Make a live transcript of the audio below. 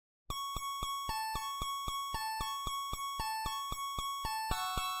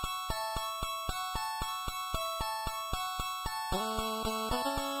Alright,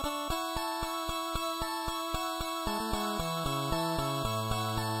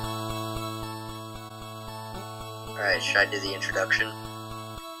 should I do the introduction?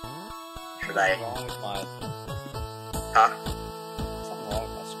 Should I? What's wrong with my... Huh? Something wrong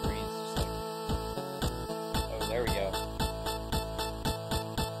with my screen. It's just like... Oh, there we go.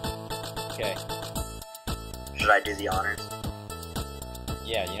 Okay. Should I do the honors?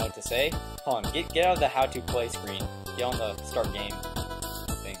 Yeah, you know what to say? Hold on, get out of the how to play screen. Get on the start game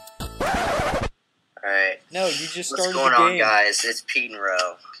thing. Alright. No, you just started the game. What's going on, guys? It's Pete and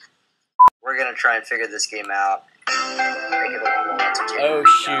Roe. We're gonna try and figure this game out. Make it a little more entertaining. Oh,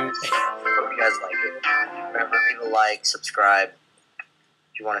 shoot. Hope you guys like it. Remember, leave a like, subscribe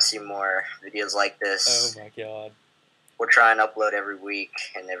if you want to see more videos like this. Oh my god. We'll try and upload every week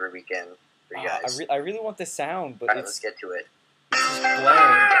and every weekend for you guys. I really want the sound, but Alright, let's get to it. It's just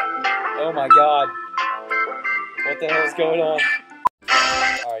bland. Oh my god. What the hell is going on?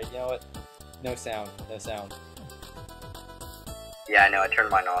 Alright, you know what? No sound. No sound. Yeah, I know. I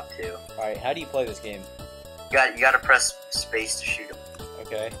turned mine off too. Alright, how do you play this game? You gotta press space to shoot them.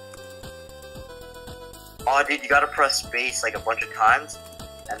 Okay. Oh, dude, you gotta press space like a bunch of times,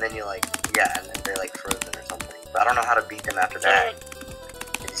 and then you like, yeah, and then they're like frozen or something. But I don't know how to beat them after that.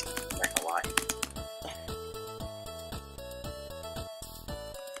 It's like a lie.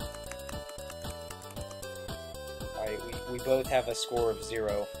 Alright, we both have a score of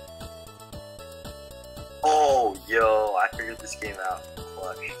 0. Oh, yo, I figured this game out.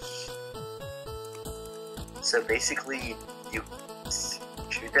 Clutch. So basically, you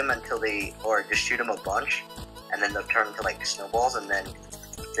shoot them until they, or just shoot them a bunch, and then they'll turn into like snowballs, and then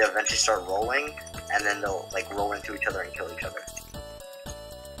they'll eventually start rolling, and then they'll like roll into each other and kill each other.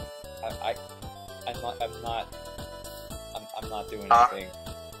 I'm not doing anything.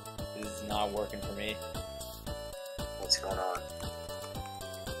 This is not working for me. What's going on?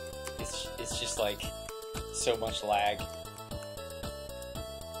 It's just like so much lag.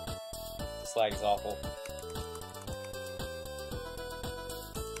 This lag is awful.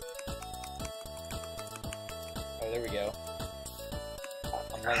 Oh, there we go.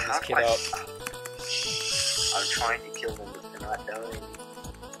 I'm letting this kid up. I'm trying to kill them, but they're not dying.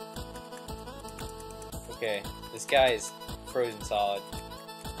 Okay, this guy is frozen solid.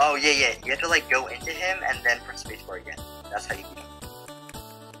 Oh, yeah, yeah. You have to, like, go into him and then press spacebar again. That's how you beat him.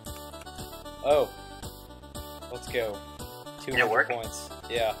 Oh. Let's go. 200 work? points.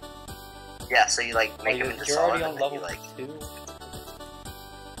 Yeah. Yeah, so you, like, make him into you're solid, already on and then level you, like... 2?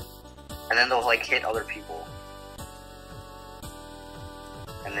 And then they'll, like, hit other people.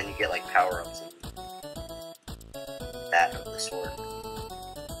 And then you get, like, power-ups and that of the sword.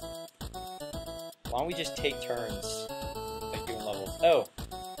 Why don't we just take turns, like, doing levels? Oh!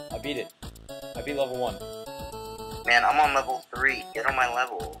 I beat it. I beat level 1. Man, I'm on level 3. Get on my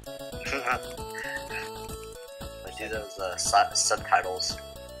level. Let's do those subtitles.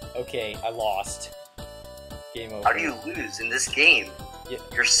 Okay, I lost. Game over. How do you lose in this game? Yeah.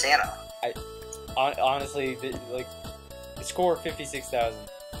 You're Santa. Honestly, the score 56,000.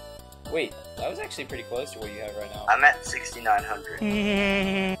 Wait, that was actually pretty close to what you have right now. I'm at 6,900.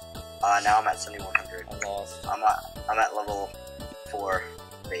 Now I'm at 7,100. I lost. I'm at level 4,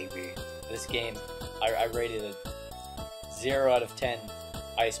 baby. This game, I rated it 0 out of 10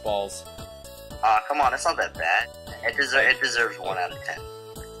 ice balls. Come on, it's not that bad. It deserves 1 out of 10.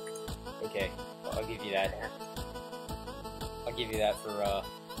 Okay, I'll give you that. I'll give you that for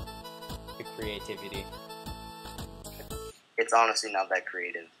the creativity. It's honestly not that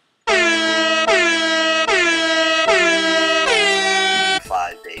creative.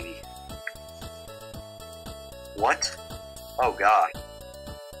 5, baby. What? Oh god.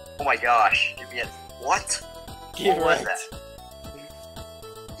 Oh my gosh. Give me a... What? Get what was right. that?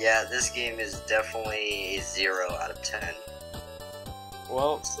 Yeah, this game is definitely a 0 out of 10.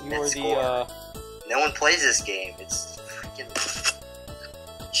 Well, you are the, No one plays this game. It's freaking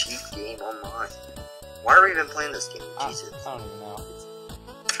cheap game online. Why are we even playing this game? Jesus. I don't even know.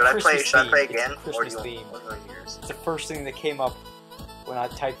 Should I play again? It's Or do Christmas you theme. want yours? It's the first thing that came up when I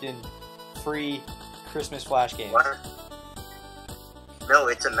typed in free Christmas Flash games. What? No,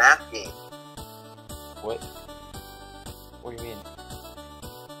 it's a math game. What? What do you mean?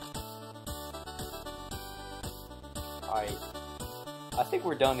 Alright. I think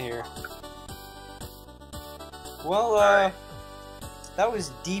we're done here. Well, that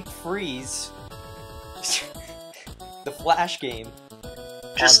was Deep Freeze. The Flash game.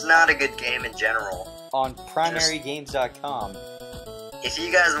 Just not a good game in general. On primarygames.com. If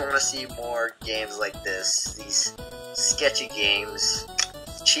you guys want to see more games like this, these sketchy games,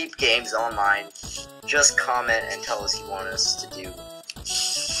 cheap games online, just comment and tell us you want us to do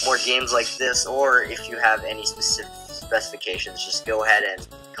more games like this, or if you have any specific specifications, just go ahead and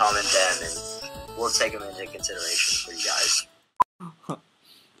comment them, and we'll take them into consideration for you guys.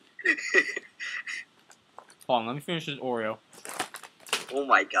 Hold on, let me finish this Oreo. Oh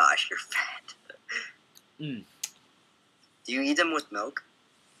my gosh, you're fat. Mm. Do you eat them with milk?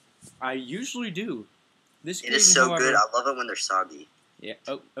 I usually do. This It is so however, good. I love it when they're soggy. Yeah.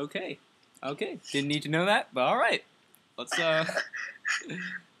 Oh, okay. Okay. Didn't need to know that, but all right. Let's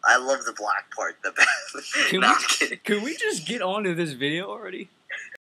I love the black part the best. Can we just get on to this video already?